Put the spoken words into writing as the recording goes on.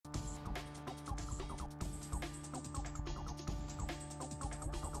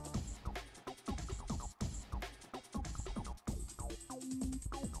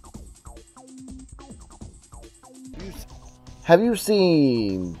Have you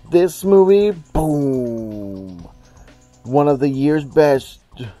seen this movie? Boom! One of the year's best.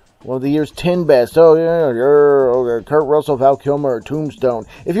 One of the year's 10 best. Oh, yeah, Kurt Russell, Val Kilmer, Tombstone.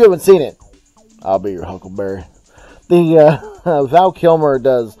 If you haven't seen it, I'll be your Huckleberry. The Val Kilmer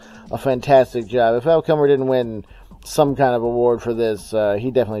does a fantastic job. If Val Kilmer didn't win some kind of award for this,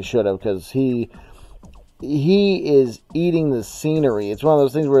 he definitely should have, because he is eating the scenery. It's one of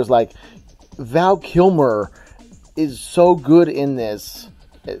those things where it's like, Val Kilmer is so good in this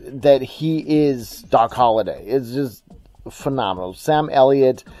that he is Doc Holliday. It's just phenomenal. Sam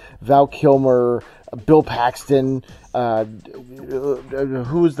Elliott, Val Kilmer, Bill Paxton,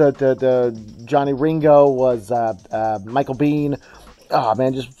 who was that? Johnny Ringo was Michael Biehn. Oh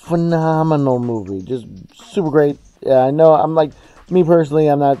man, just phenomenal movie. Just super great. I know I'm like, me personally,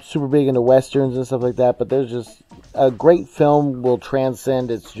 I'm not super big into westerns and stuff like that, but there's just a great film will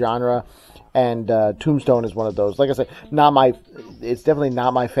transcend its genre, and Tombstone is one of those. Like I said, it's definitely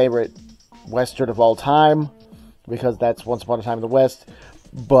not my favorite western of all time, because that's Once Upon a Time in the West.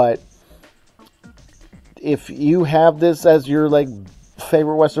 But if you have this as your like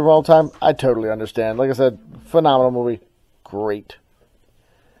favorite western of all time, I totally understand. Like I said, phenomenal movie, great,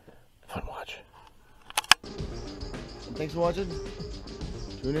 fun watch. Thanks for watching.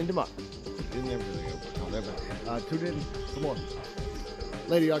 Tune in tomorrow. Tune in for more.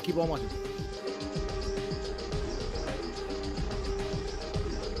 Later, y'all. Keep on watching.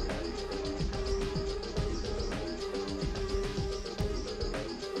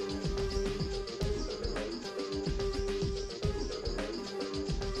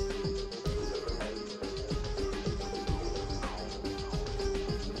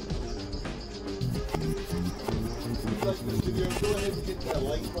 If you like this video, go ahead and hit that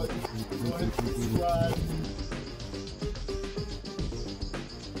like button. Go ahead and subscribe.